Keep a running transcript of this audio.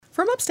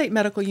From Upstate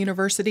Medical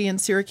University in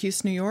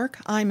Syracuse, New York,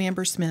 I'm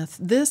Amber Smith.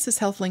 This is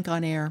HealthLink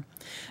on Air.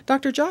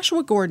 Dr.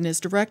 Joshua Gordon is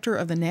director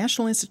of the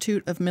National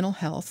Institute of Mental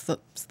Health,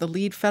 the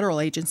lead federal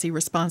agency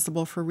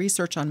responsible for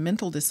research on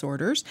mental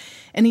disorders,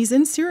 and he's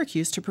in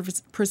Syracuse to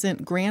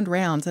present grand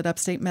rounds at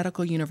Upstate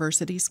Medical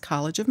University's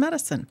College of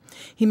Medicine.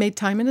 He made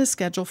time in his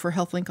schedule for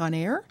HealthLink on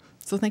Air,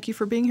 so thank you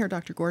for being here,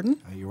 Dr. Gordon.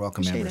 You're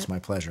welcome, Amber. It's my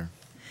pleasure.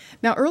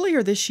 Now,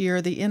 earlier this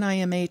year, the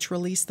NIMH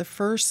released the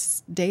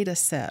first data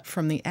set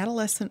from the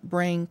Adolescent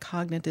Brain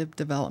Cognitive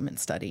Development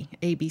Study,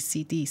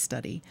 ABCD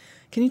study.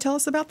 Can you tell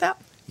us about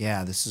that?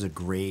 Yeah, this is a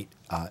great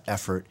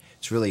effort.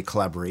 It's really a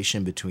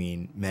collaboration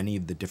between many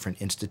of the different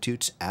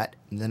institutes at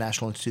the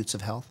National Institutes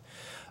of Health.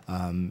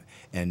 And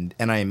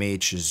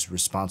NIMH is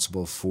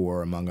responsible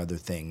for, among other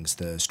things,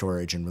 the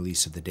storage and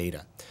release of the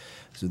data.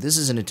 So this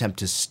is an attempt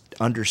to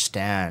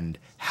understand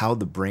how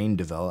the brain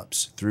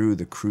develops through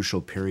the crucial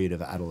period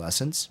of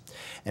adolescence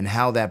and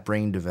how that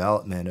brain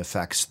development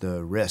affects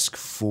the risk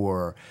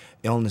for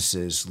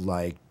illnesses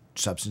like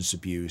substance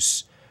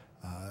abuse,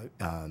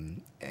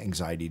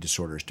 anxiety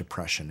disorders,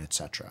 depression,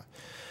 etc.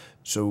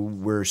 So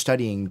we're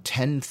studying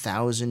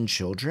 10,000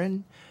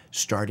 children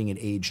starting at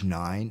age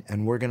 9,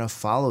 and we're going to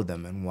follow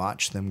them and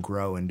watch them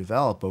grow and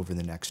develop over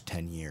the next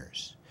 10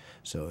 years.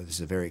 So this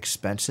is a very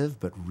expensive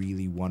but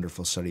really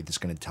wonderful study that's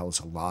going to tell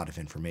us a lot of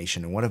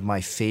information. And one of my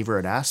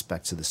favorite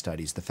aspects of the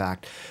study is the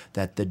fact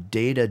that the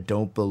data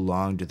don't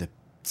belong to the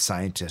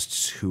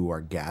scientists who are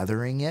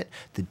gathering it.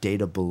 The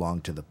data belong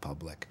to the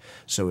public.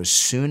 So as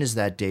soon as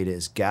that data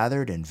is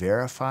gathered and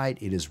verified,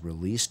 it is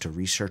released to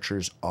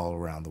researchers all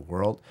around the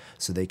world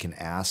so they can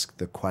ask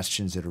the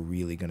questions that are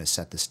really going to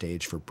set the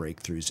stage for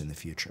breakthroughs in the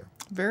future.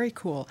 Very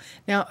cool.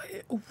 Now,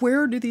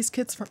 where do these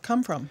kids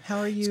come from? How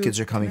are you These kids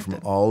are coming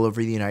connected? from all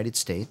over the United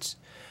States.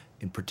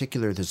 In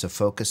particular, there's a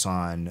focus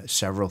on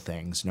several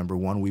things. Number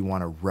one, we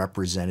want a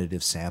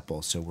representative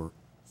sample. So we're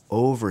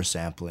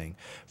oversampling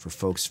for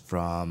folks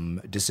from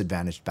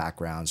disadvantaged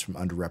backgrounds, from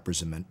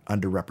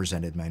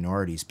underrepresented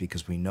minorities,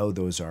 because we know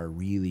those are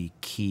really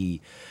key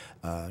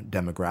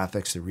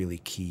demographics, they're really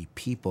key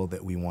people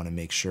that we want to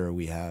make sure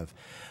we have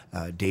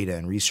data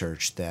and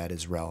research that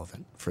is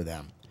relevant for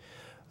them.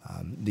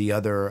 The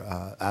other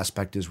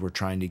aspect is we're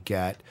trying to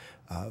get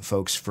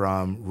folks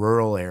from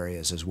rural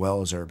areas as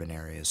well as urban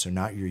areas, so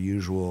not your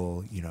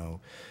usual,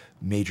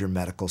 major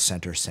medical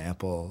center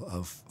sample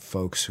of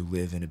folks who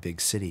live in a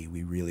big city.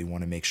 We really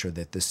want to make sure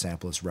that this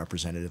sample is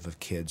representative of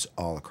kids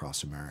all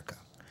across America.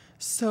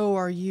 So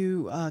are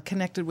you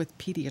connected with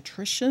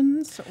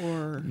pediatricians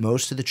or?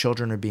 Most of the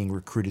children are being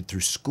recruited through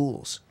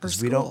schools.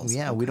 We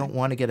don't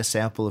want to get a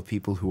sample of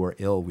people who are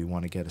ill. We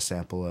want to get a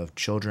sample of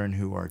children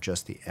who are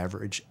just the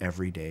average,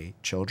 everyday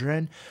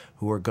children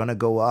who are going to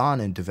go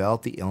on and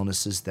develop the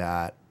illnesses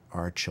that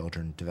our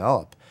children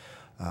develop.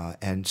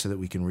 And so that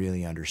we can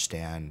really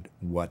understand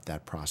what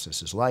that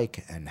process is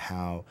like and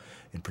how,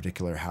 in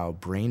particular, how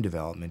brain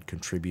development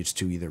contributes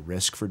to either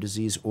risk for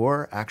disease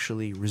or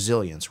actually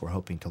resilience. We're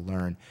hoping to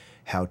learn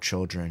how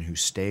children who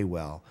stay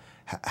well,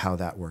 how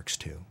that works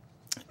too.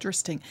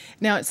 Interesting.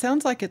 Now, it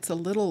sounds like it's a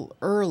little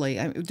early.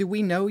 Do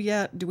we know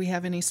yet? Do we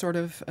have any sort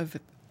of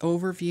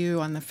overview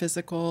on the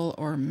physical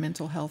or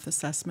mental health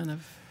assessment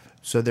of?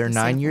 So they're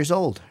 9 years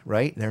old,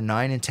 right? They're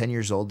 9 and 10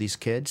 years old, these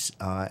kids,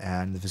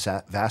 and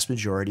the vast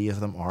majority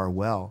of them are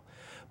well.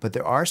 But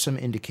there are some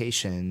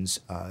indications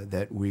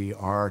that we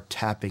are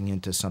tapping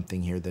into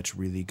something here that's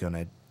really going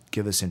to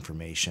give us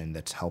information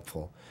that's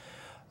helpful.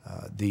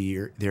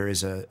 There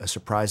is a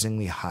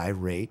surprisingly high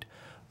rate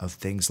of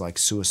things like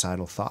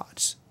suicidal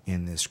thoughts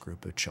in this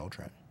group of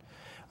children.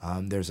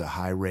 There's a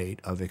high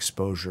rate of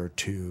exposure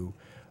to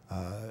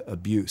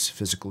abuse,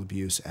 physical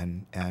abuse,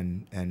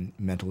 and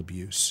mental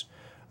abuse.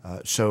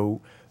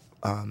 So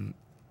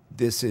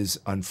this is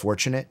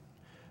unfortunate,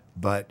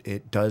 but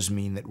it does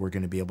mean that we're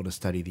going to be able to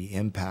study the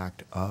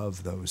impact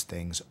of those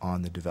things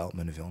on the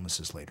development of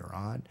illnesses later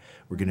on.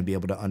 We're going to be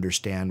able to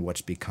understand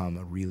what's become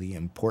a really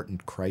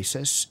important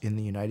crisis in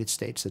the United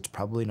States that's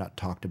probably not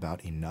talked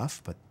about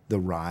enough, but the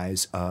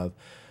rise of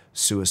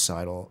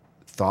suicidal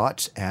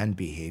thoughts and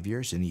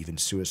behaviors and even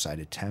suicide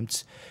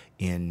attempts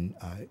in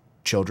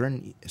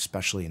children,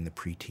 especially in the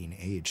preteen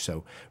age.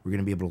 So we're going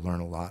to be able to learn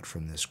a lot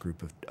from this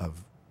group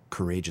of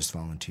courageous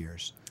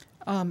volunteers.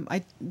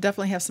 I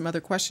definitely have some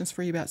other questions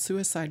for you about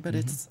suicide, but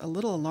it's a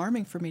little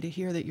alarming for me to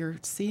hear that you're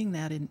seeing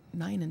that in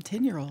 9 and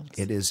 10-year-olds.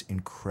 It is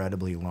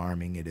incredibly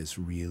alarming. It is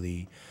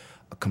really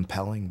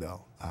compelling,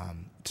 though.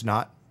 It's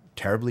not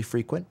terribly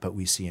frequent, but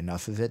we see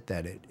enough of it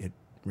that it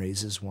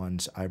raises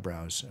one's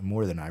eyebrows,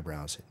 more than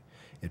eyebrows.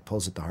 It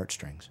pulls at the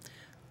heartstrings.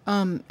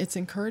 It's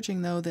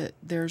encouraging, though, that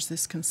there's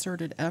this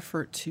concerted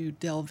effort to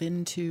delve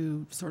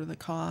into sort of the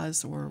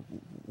cause or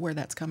where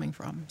that's coming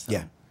from. So.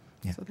 Yeah.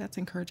 So that's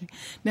encouraging.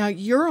 Now,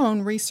 your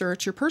own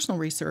research, your personal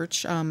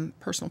research,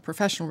 personal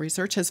professional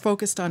research, has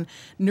focused on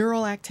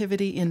neural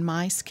activity in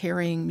mice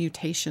carrying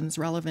mutations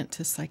relevant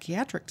to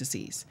psychiatric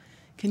disease.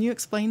 Can you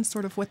explain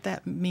sort of what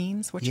that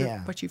means, what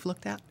you've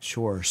looked at?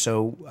 Sure.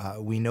 So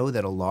we know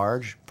that a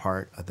large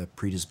part of the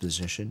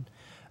predisposition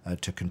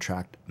to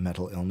contract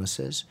mental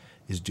illnesses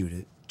is due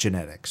to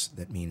genetics.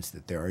 That means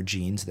that there are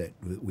genes that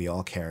we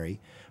all carry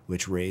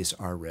which raise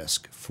our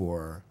risk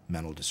for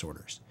mental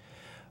disorders.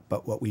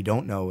 But what we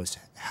don't know is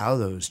how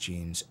those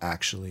genes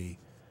actually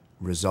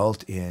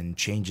result in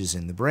changes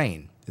in the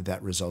brain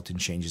that result in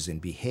changes in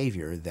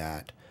behavior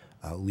that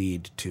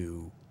lead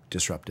to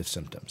disruptive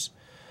symptoms.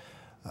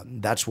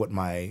 That's what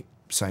my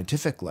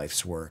scientific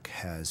life's work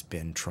has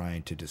been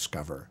trying to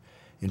discover.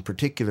 In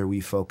particular,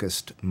 we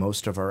focused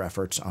most of our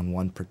efforts on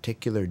one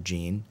particular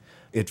gene.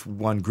 It's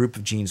one group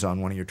of genes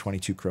on one of your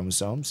 22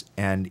 chromosomes,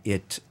 and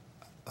if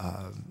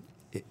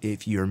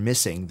you're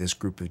missing this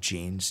group of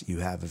genes, you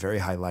have a very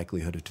high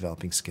likelihood of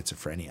developing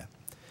schizophrenia.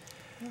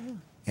 Mm-hmm.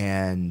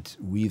 And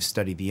we've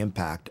studied the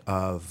impact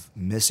of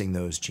missing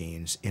those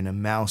genes in a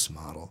mouse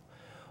model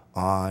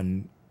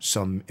on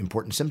some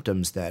important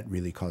symptoms that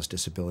really cause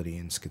disability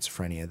in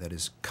schizophrenia, that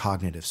is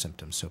cognitive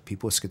symptoms. So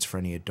people with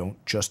schizophrenia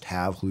don't just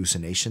have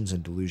hallucinations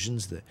and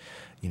delusions, the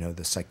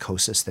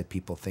psychosis that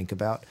people think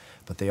about,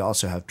 but they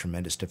also have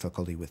tremendous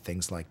difficulty with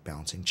things like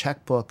balancing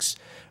checkbooks,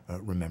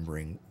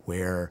 remembering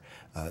where,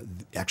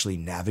 actually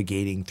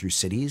navigating through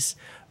cities,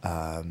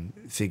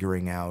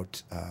 figuring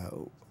out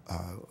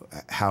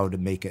how to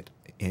make it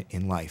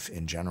in life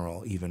in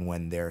general, even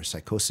when their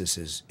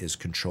psychosis is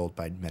controlled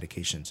by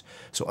medications.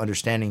 So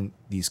understanding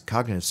these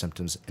cognitive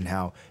symptoms and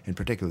how, in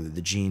particular,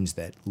 the genes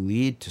that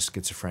lead to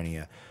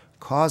schizophrenia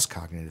cause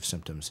cognitive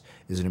symptoms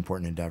is an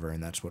important endeavor,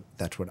 and that's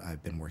what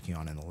I've been working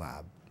on in the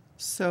lab.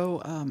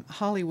 So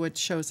Hollywood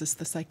shows us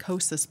the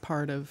psychosis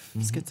part of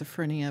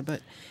schizophrenia,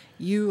 but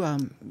you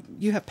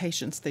have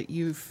patients that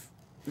you've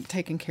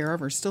taken care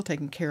of or still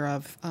taken care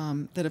of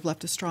that have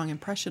left a strong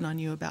impression on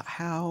you about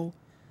how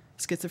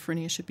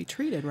schizophrenia should be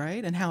treated,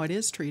 right? And how it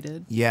is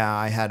treated. Yeah,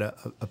 I had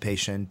a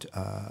patient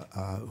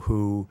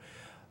who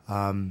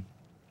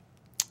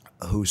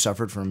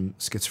suffered from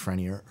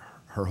schizophrenia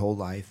her whole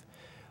life.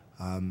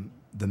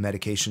 The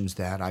medications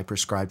that I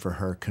prescribed for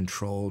her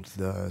controlled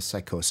the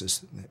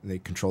psychosis. They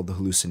controlled the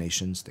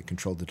hallucinations. They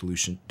controlled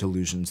the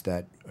delusions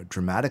that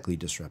dramatically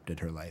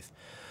disrupted her life.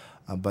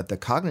 But the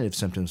cognitive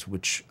symptoms,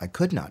 which I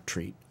could not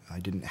treat, I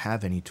didn't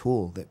have any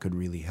tool that could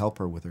really help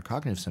her with her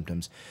cognitive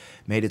symptoms,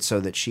 made it so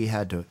that she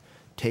had to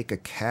take a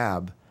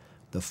cab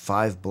the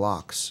 5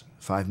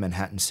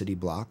 Manhattan City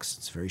blocks,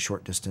 it's a very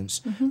short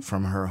distance,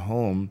 from her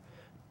home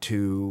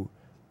to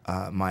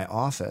my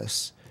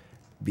office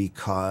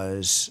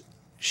because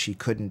she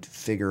couldn't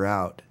figure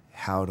out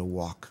how to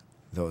walk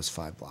those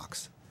 5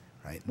 blocks,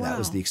 right? Wow. That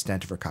was the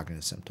extent of her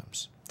cognitive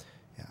symptoms.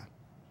 Yeah.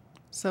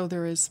 So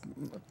there is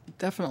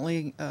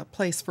definitely a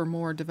place for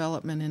more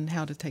development in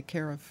how to take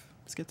care of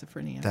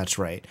schizophrenia. That's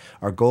right.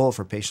 Our goal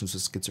for patients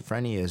with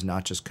schizophrenia is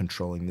not just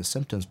controlling the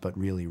symptoms, but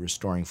really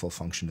restoring full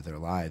function to their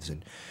lives.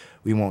 And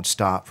we won't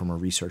stop from a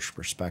research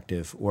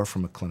perspective or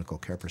from a clinical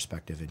care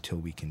perspective until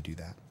we can do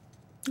that.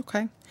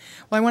 Okay.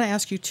 Well, I want to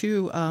ask you,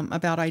 too,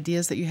 about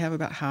ideas that you have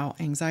about how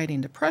anxiety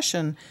and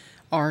depression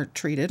are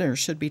treated or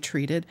should be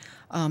treated.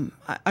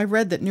 I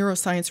read that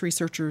neuroscience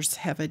researchers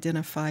have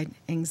identified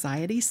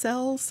anxiety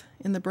cells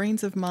in the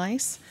brains of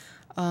mice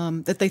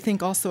that they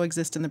think also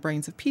exist in the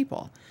brains of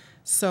people.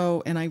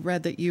 So, and I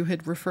read that you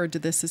had referred to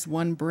this as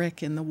one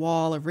brick in the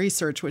wall of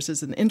research, which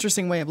is an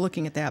interesting way of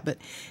looking at that. But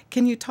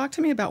can you talk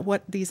to me about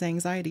what these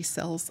anxiety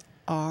cells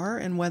are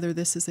and whether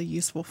this is a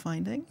useful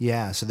finding?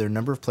 Yeah, so there are a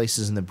number of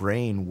places in the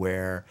brain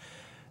where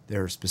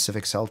there are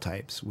specific cell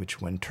types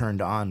which, when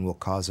turned on, will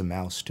cause a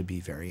mouse to be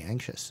very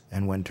anxious,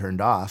 and when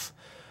turned off,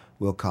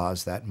 will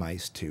cause that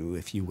mice to,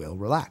 if you will,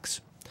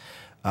 relax.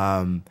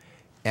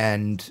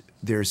 And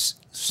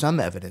there's some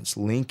evidence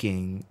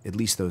linking at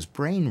least those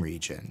brain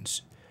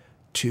regions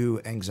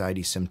to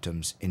anxiety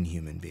symptoms in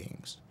human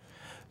beings.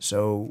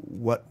 So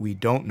what we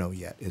don't know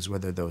yet is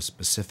whether those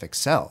specific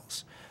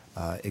cells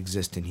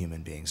exist in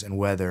human beings and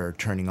whether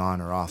turning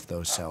on or off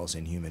those cells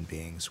in human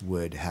beings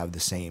would have the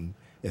same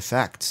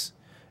effects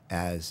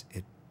as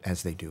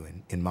they do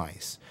in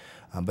mice.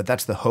 But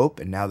that's the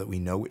hope, and now that we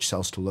know which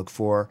cells to look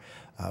for,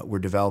 we're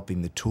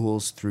developing the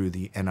tools through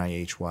the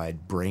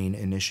NIH-wide Brain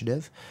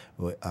Initiative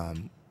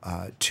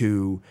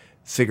to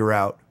figure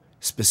out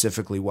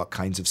specifically what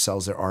kinds of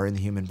cells there are in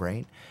the human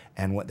brain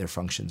and what their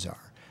functions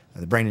are.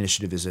 The Brain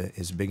Initiative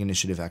is a big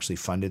initiative actually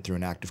funded through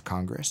an act of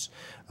Congress,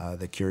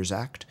 the Cures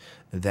Act,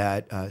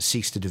 that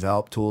seeks to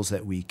develop tools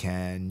that we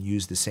can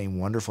use the same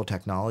wonderful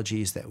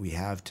technologies that we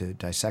have to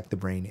dissect the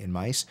brain in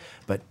mice,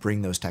 but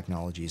bring those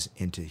technologies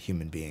into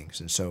human beings.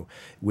 And so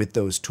with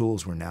those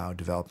tools, we're now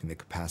developing the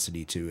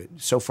capacity to,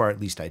 so far at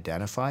least,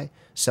 identify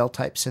cell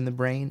types in the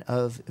brains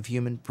of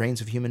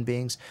human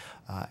beings,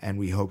 and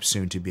we hope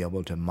soon to be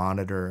able to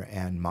monitor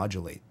and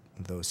modulate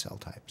those cell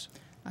types.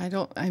 I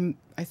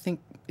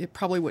think it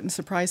probably wouldn't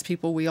surprise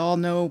people. We all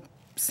know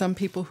some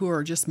people who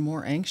are just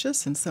more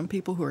anxious and some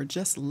people who are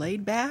just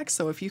laid back.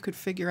 So if you could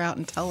figure out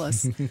and tell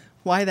us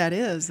why that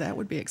is, that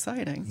would be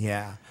exciting.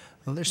 Yeah.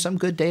 Well, there's some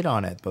good data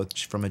on it, both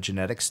from a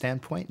genetic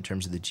standpoint in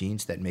terms of the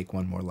genes that make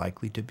one more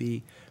likely to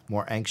be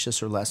more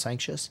anxious or less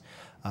anxious,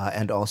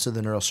 and also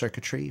the neural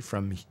circuitry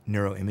from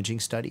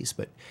neuroimaging studies.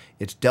 But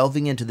it's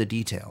delving into the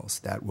details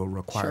that will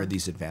require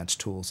these advanced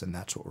tools, and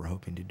that's what we're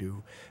hoping to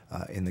do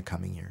in the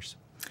coming years.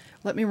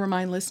 Let me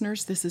remind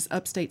listeners, this is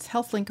Upstate's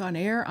HealthLink on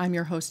Air. I'm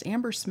your host,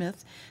 Amber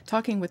Smith,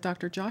 talking with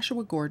Dr.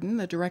 Joshua Gordon,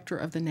 the director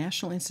of the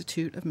National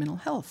Institute of Mental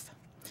Health.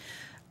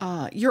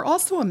 You're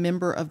also a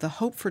member of the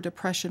Hope for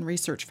Depression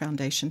Research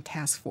Foundation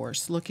Task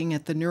Force, looking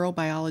at the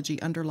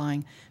neurobiology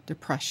underlying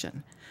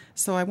depression.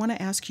 So I want to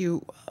ask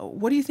you,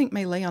 what do you think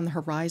may lay on the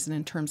horizon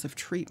in terms of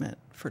treatment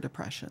for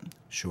depression?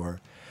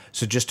 Sure.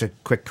 So just a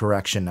quick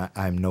correction,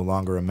 I'm no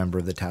longer a member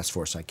of the task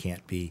force. I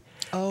can't be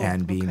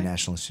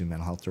National Institute of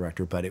Mental Health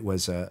Director, but it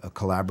was a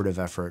collaborative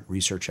effort,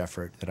 research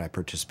effort that I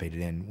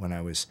participated in when I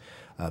was,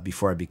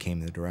 before I became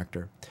the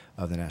director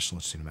of the National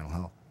Institute of Mental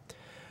Health.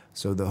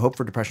 So the Hope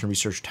for Depression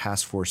Research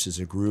Task Force is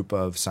a group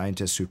of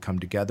scientists who come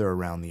together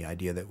around the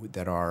idea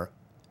that our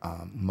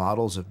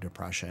models of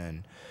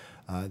depression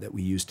that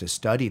we use to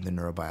study the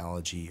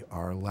neurobiology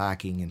are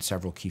lacking in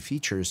several key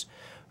features.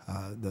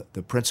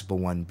 The principal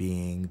one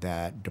being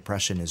that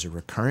depression is a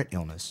recurrent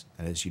illness.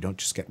 That is, you don't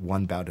just get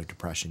one bout of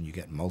depression, you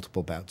get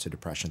multiple bouts of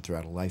depression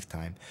throughout a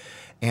lifetime.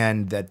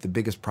 And that the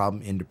biggest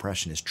problem in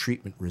depression is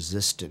treatment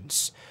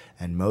resistance.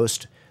 And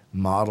most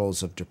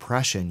models of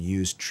depression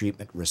use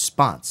treatment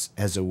response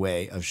as a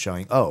way of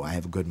showing, oh, I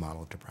have a good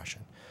model of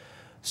depression.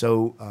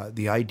 So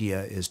the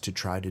idea is to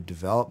try to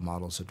develop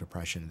models of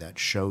depression that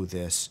show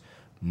this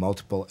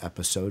multiple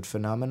episode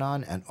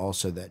phenomenon and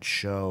also that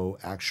show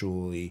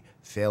actually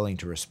failing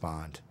to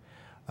respond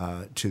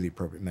to the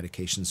appropriate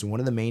medications. And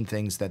one of the main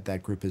things that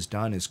that group has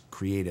done is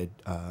created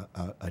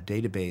a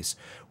database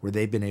where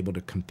they've been able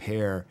to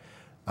compare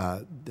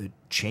the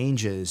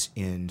changes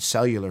in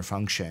cellular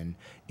function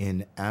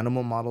in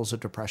animal models of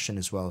depression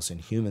as well as in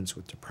humans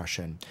with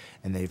depression,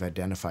 and they've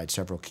identified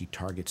several key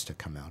targets to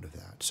come out of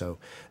that. So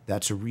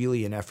that's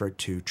really an effort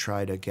to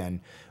try to,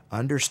 again,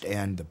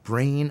 understand the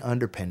brain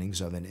underpinnings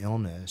of an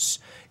illness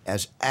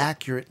as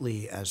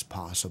accurately as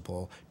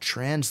possible,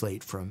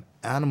 translate from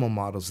animal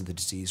models of the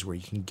disease where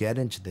you can get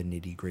into the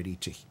nitty-gritty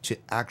to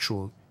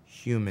actual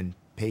human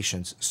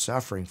patients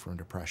suffering from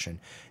depression,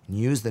 and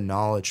use the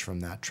knowledge from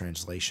that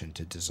translation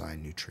to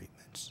design new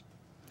treatments.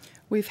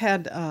 We've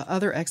had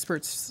other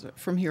experts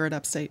from here at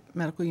Upstate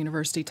Medical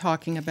University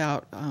talking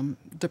about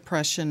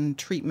depression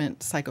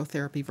treatment,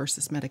 psychotherapy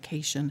versus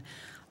medication.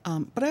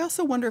 But I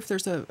also wonder if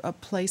there's a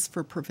place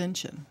for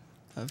prevention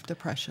of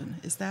depression.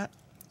 Is that?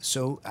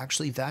 So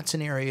actually, that's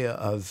an area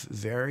of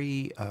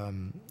very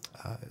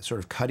sort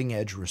of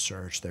cutting-edge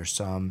research. There's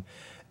some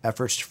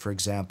efforts, for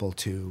example,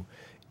 to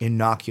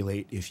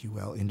inoculate, if you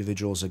will,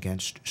 individuals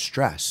against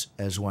stress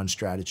as one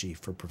strategy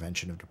for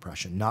prevention of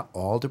depression. Not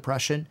all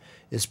depression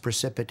is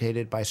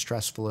precipitated by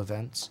stressful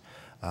events,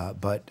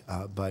 but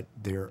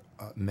there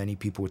many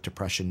people with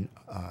depression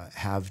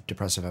have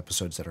depressive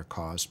episodes that are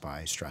caused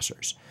by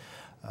stressors.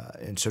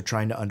 And so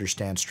trying to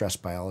understand stress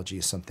biology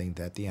is something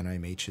that the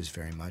NIMH is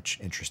very much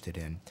interested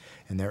in,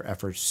 and their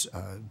efforts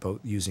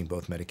using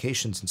both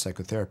medications and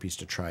psychotherapies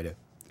to try to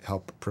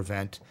help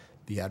prevent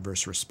the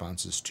adverse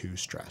responses to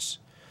stress.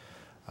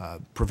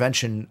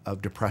 Prevention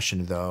of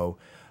depression, though,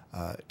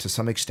 to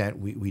some extent,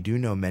 we do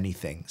know many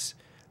things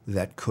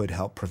that could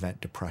help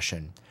prevent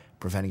depression.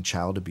 Preventing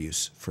child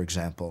abuse, for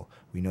example.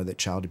 We know that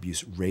child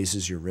abuse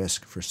raises your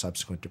risk for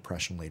subsequent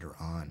depression later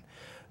on.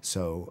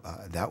 So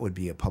that would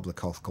be a public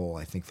health goal,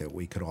 I think, that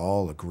we could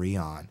all agree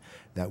on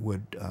that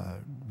would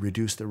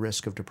reduce the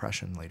risk of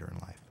depression later in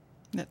life.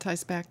 That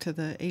ties back to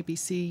the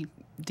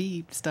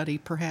ABCD study,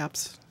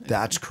 perhaps.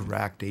 That's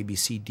correct.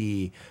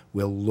 ABCD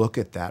will look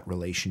at that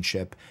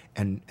relationship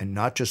and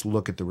not just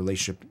look at the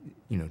relationship,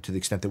 to the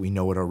extent that we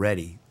know it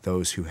already.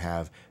 Those who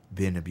have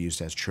been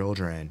abused as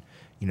children,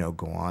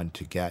 go on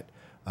to get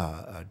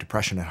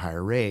depression at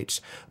higher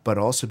rates, but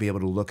also be able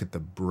to look at the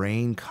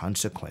brain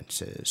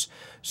consequences.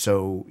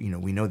 So,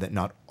 we know that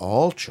not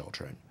all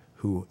children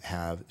who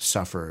have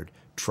suffered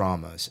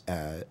traumas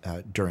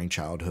during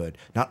childhood,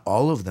 not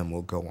all of them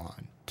will go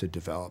on to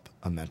develop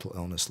a mental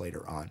illness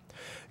later on.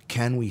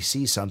 Can we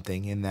see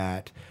something in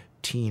that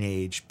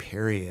teenage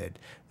period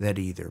that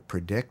either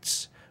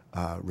predicts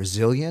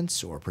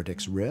resilience or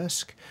predicts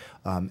risk,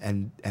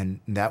 and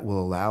that will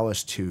allow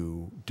us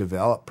to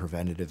develop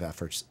preventative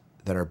efforts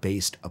that are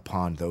based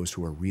upon those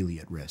who are really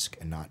at risk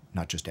and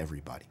not just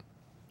everybody.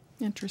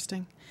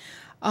 Interesting.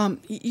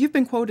 You've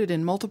been quoted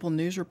in multiple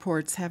news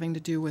reports having to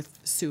do with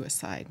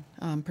suicide,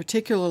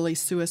 particularly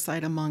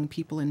suicide among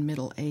people in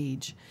middle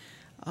age.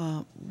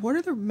 What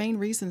are the main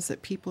reasons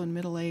that people in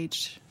middle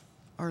age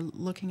are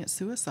looking at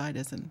suicide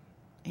as an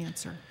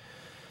answer?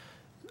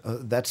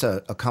 That's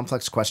a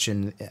complex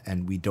question,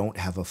 and we don't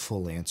have a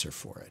full answer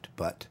for it.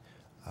 But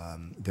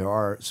there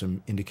are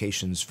some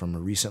indications from a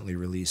recently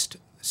released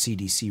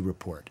CDC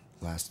report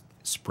last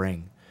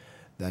spring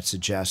that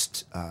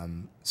suggest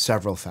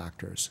several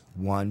factors.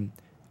 One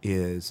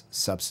is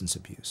substance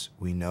abuse.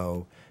 We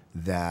know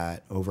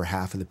that over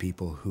half of the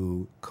people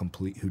who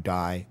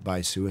die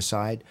by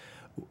suicide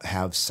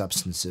have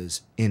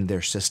substances in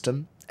their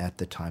system at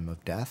the time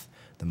of death,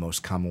 the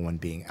most common one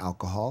being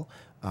alcohol,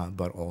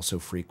 but also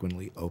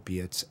frequently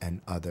opiates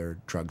and other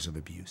drugs of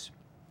abuse.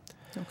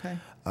 Okay.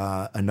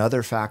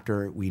 Another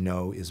factor we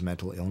know is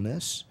mental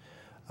illness.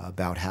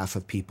 About half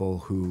of people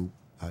who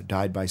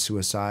died by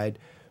suicide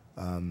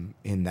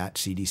in that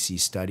CDC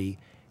study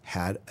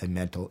had a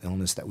mental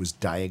illness that was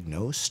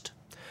diagnosed.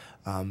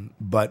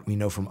 But we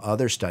know from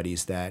other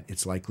studies that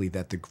it's likely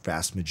that the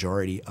vast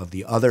majority of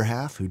the other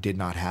half who did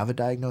not have a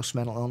diagnosed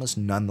mental illness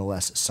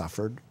nonetheless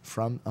suffered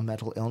from a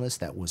mental illness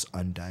that was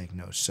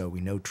undiagnosed. So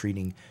we know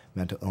treating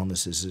mental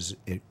illnesses is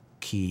a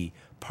key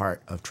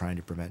part of trying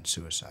to prevent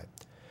suicide.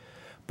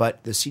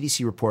 But the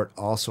CDC report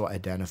also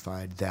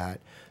identified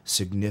that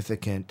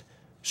significant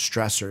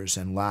stressors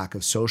and lack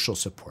of social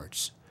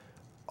supports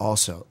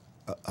also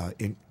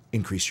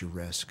increase your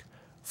risk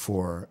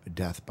for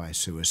death by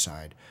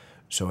suicide.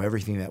 So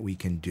everything that we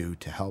can do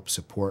to help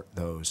support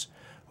those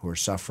who are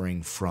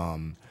suffering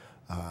from,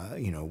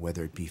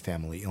 whether it be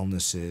family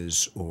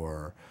illnesses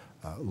or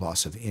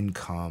loss of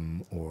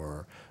income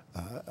or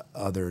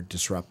other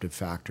disruptive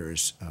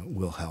factors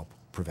will help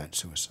prevent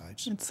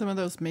suicides. And some of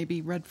those may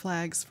be red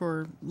flags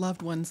for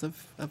loved ones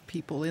of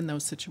people in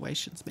those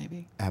situations,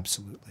 maybe.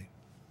 Absolutely.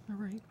 All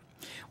right.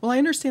 Well, I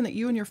understand that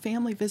you and your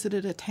family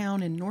visited a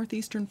town in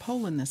northeastern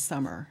Poland this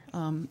summer,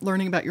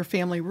 learning about your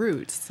family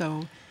roots.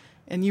 So,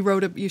 and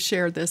you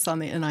shared this on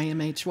the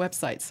NIMH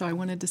website. So I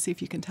wanted to see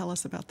if you can tell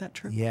us about that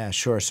trip. Yeah,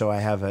 sure. So I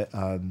have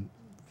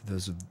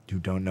those who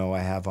don't know, I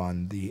have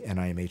on the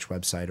NIMH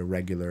website a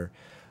regular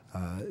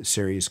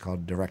series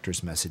called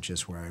Director's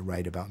Messages, where I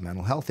write about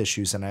mental health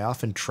issues, and I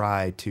often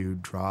try to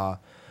draw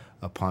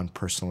upon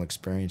personal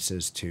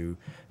experiences to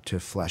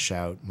flesh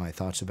out my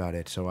thoughts about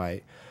it. So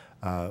I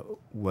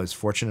was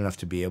fortunate enough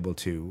to be able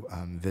to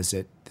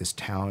visit this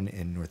town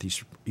in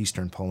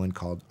northeastern Poland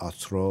called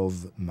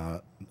Ostrów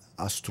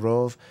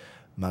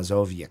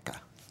Mazowiecka.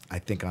 I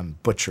think I'm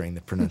butchering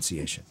the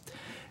pronunciation.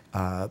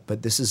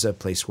 But this is a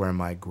place where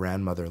my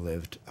grandmother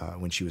lived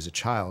when she was a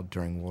child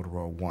during World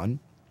War I.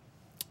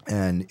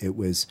 And it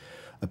was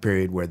a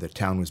period where the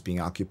town was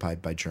being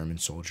occupied by German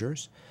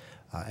soldiers.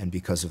 And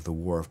because of the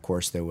war, of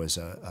course, there was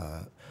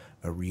a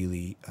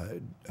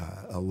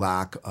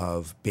lack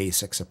of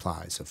basic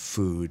supplies of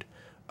food,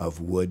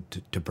 of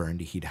wood to burn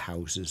to heat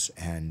houses,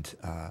 and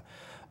a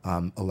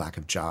lack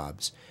of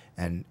jobs.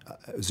 And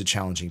it was a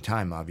challenging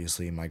time,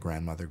 obviously. My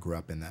grandmother grew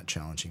up in that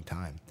challenging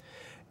time.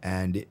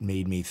 And it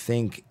made me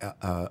think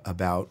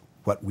about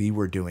what we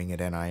were doing at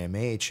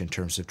NIMH in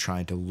terms of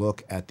trying to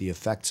look at the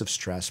effects of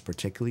stress,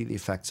 particularly the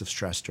effects of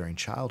stress during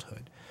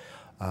childhood,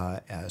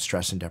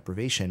 stress and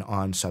deprivation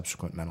on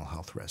subsequent mental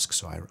health risks.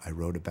 So I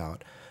wrote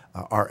about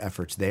our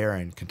efforts there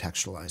and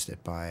contextualized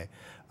it by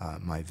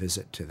my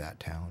visit to that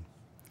town.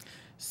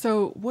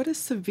 So what is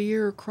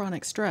severe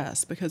chronic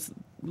stress? Because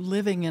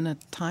living in a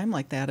time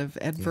like that of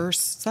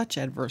such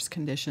adverse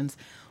conditions,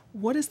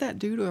 what does that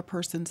do to a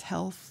person's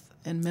health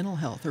and mental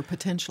health, or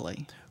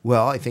potentially?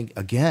 Well, I think,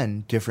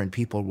 again, different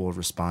people will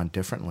respond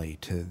differently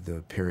to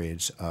the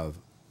periods of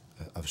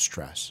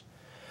stress.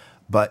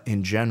 But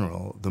in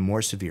general, the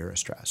more severe a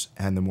stress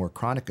and the more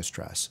chronic a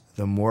stress,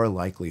 the more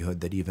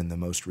likelihood that even the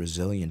most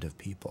resilient of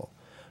people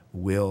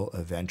will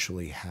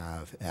eventually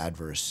have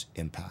adverse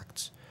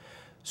impacts.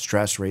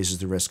 Stress raises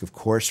the risk, of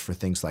course, for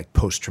things like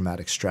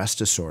post-traumatic stress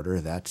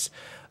disorder. That's,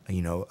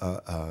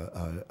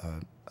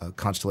 a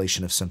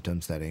constellation of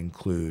symptoms that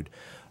include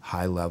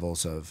high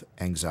levels of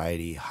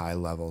anxiety, high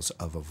levels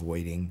of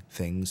avoiding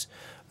things,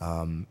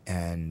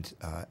 and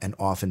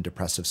often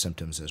depressive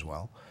symptoms as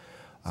well.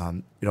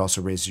 It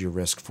also raises your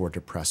risk for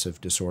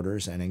depressive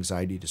disorders and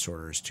anxiety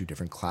disorders, two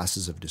different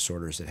classes of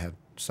disorders that have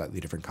slightly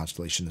different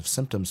constellations of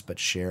symptoms but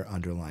share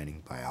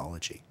underlying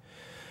biology.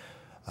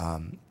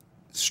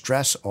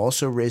 Stress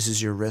also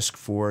raises your risk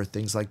for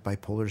things like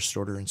bipolar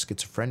disorder and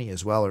schizophrenia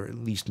as well, or at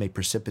least may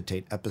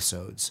precipitate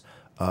episodes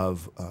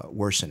of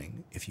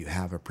worsening if you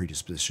have a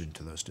predisposition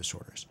to those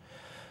disorders.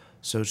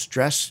 So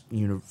stress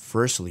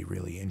universally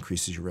really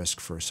increases your risk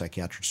for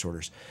psychiatric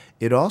disorders.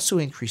 It also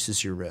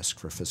increases your risk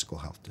for physical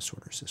health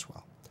disorders as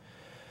well.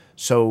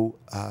 So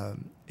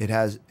it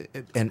has,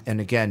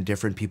 and again,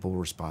 different people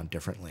respond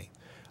differently.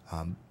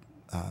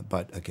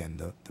 But again,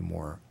 the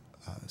more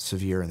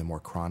severe and the more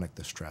chronic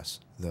the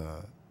stress,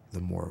 the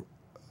more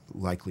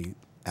likely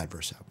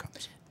adverse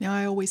outcomes. Now,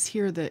 I always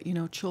hear that,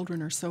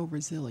 children are so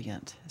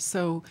resilient.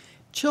 So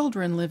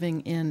children living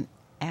in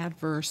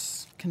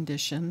adverse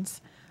conditions,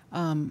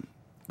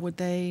 would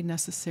they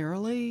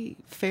necessarily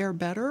fare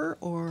better,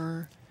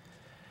 or?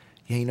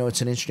 Yeah,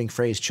 it's an interesting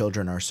phrase,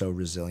 children are so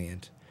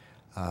resilient.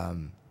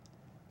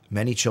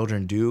 Many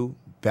children do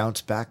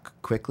bounce back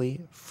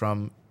quickly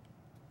from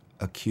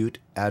acute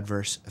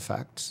adverse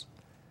effects,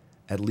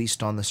 at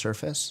least on the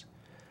surface.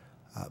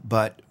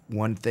 But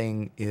one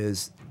thing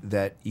is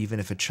that even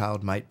if a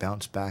child might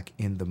bounce back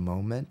in the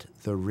moment,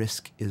 the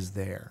risk is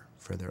there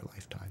for their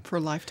lifetime. For a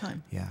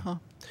lifetime? Yeah. Huh.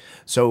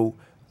 So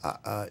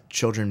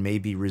children may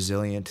be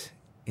resilient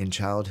in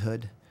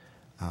childhood,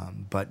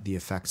 but the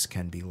effects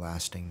can be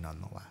lasting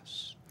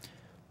nonetheless.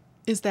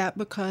 Is that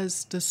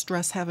because does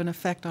stress have an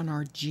effect on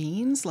our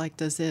genes? Like,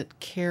 does it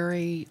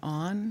carry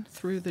on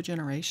through the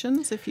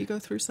generations if you go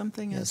through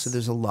something? Yeah, so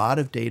there's a lot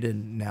of data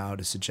now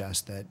to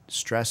suggest that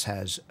stress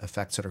has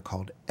effects that are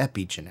called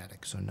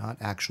epigenetic, so not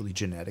actually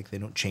genetic. They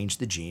don't change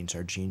the genes.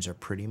 Our genes are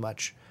pretty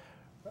much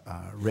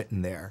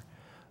written there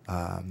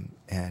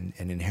and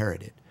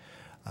inherited.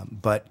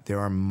 But there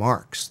are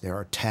marks, there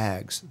are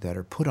tags that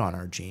are put on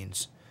our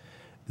genes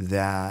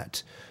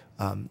that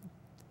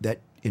that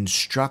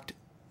instruct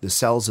the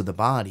cells of the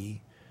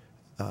body,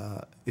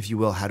 if you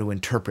will, how to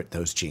interpret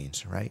those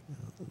genes, right?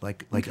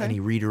 Like Okay. any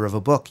reader of a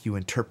book, you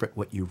interpret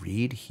what you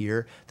read.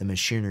 Here, the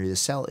machinery of the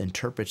cell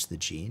interprets the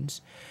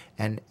genes,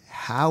 and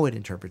how it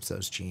interprets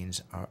those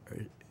genes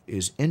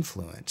is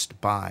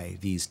influenced by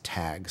these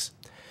tags.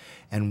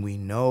 And we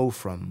know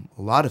from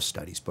a lot of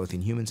studies, both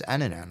in humans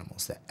and in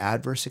animals, that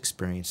adverse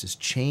experiences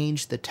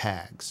change the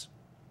tags,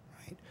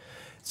 right?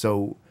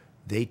 So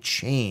they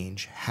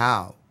change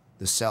how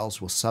the cells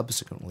will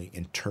subsequently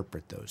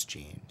interpret those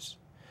genes.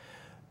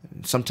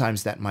 And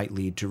sometimes that might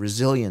lead to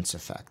resilience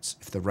effects.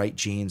 If the right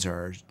genes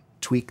are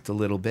tweaked a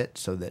little bit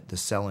so that the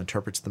cell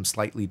interprets them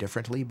slightly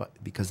differently, but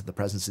because of the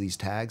presence of these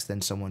tags,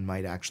 then someone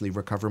might actually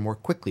recover more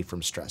quickly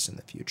from stress in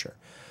the future.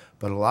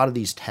 But a lot of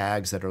these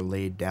tags that are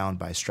laid down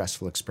by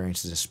stressful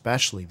experiences,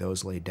 especially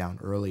those laid down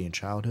early in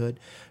childhood,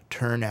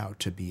 turn out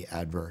to be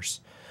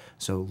adverse.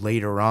 So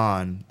later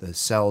on, the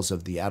cells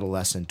of the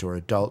adolescent or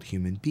adult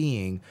human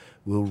being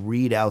will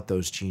read out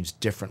those genes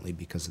differently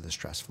because of the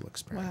stressful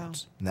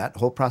experience. Wow. And that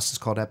whole process is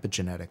called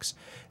epigenetics.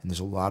 And there's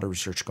a lot of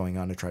research going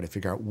on to try to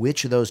figure out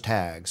which of those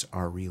tags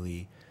are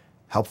really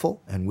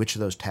helpful and which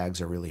of those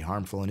tags are really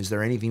harmful. And is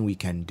there anything we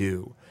can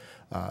do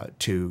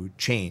to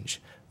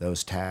change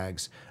those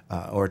tags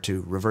or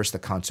to reverse the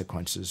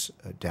consequences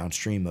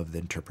downstream of the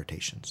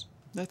interpretations?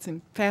 That's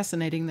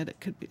fascinating that it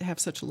could have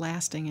such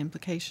lasting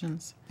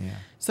implications. Yeah.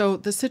 So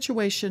the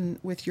situation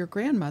with your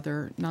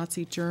grandmother,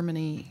 Nazi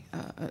German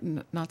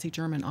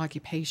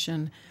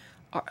occupation,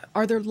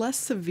 are there less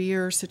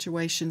severe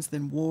situations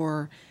than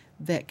war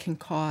that can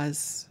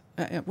cause,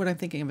 what I'm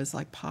thinking of is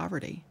like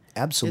poverty?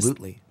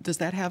 Absolutely. Does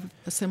that have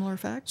a similar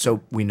effect?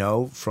 So we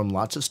know from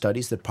lots of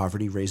studies that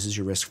poverty raises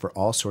your risk for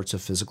all sorts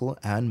of physical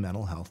and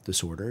mental health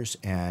disorders,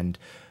 and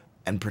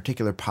in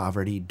particular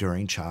poverty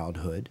during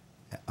childhood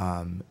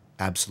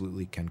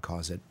absolutely can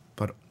cause it.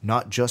 But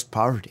not just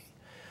poverty,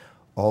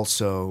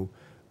 also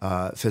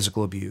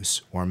physical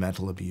abuse or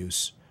mental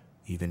abuse,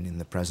 even in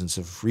the presence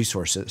of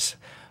resources,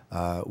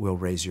 will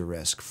raise your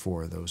risk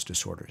for those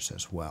disorders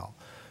as well.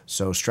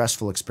 So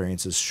stressful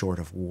experiences short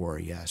of war,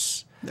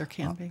 yes. There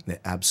can be. There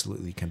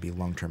absolutely can be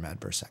long-term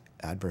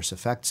adverse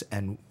effects,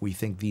 and we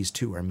think these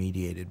too are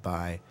mediated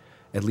by,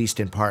 at least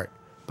in part,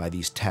 by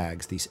these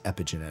tags, these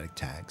epigenetic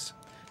tags.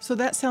 So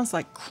that sounds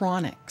like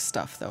chronic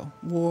stuff, though.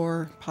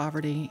 War,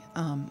 poverty.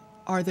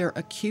 Are there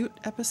acute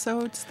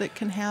episodes that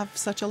can have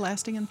such a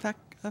lasting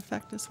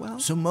effect as well?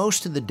 So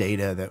most of the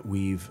data that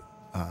we've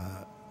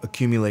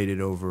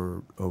accumulated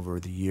over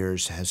the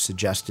years has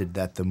suggested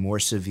that the more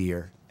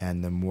severe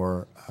and the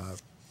more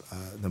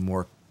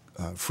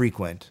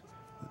frequent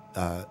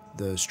the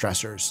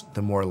stressors,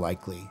 the more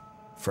likely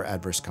for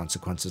adverse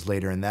consequences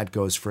later, and that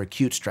goes for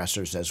acute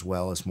stressors as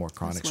well as more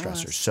chronic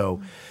stressors.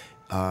 So,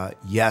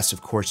 yes,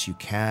 of course, you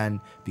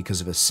can,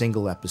 because of a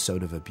single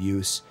episode of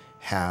abuse,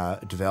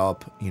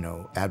 develop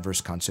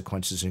adverse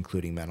consequences,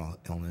 including mental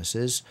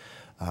illnesses,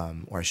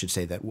 or I should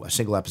say that a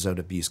single episode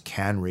of abuse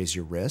can raise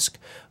your risk,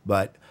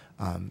 but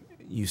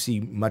you see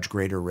much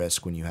greater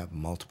risk when you have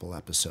multiple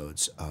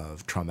episodes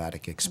of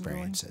traumatic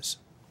experiences.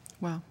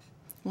 Wow.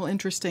 Well,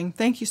 interesting.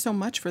 Thank you so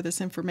much for this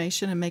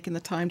information and making the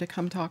time to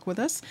come talk with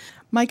us.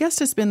 My guest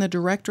has been the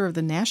director of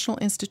the National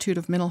Institute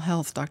of Mental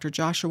Health, Dr.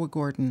 Joshua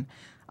Gordon.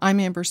 I'm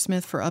Amber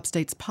Smith for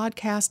Upstate's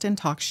podcast and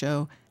talk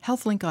show,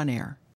 HealthLink on Air.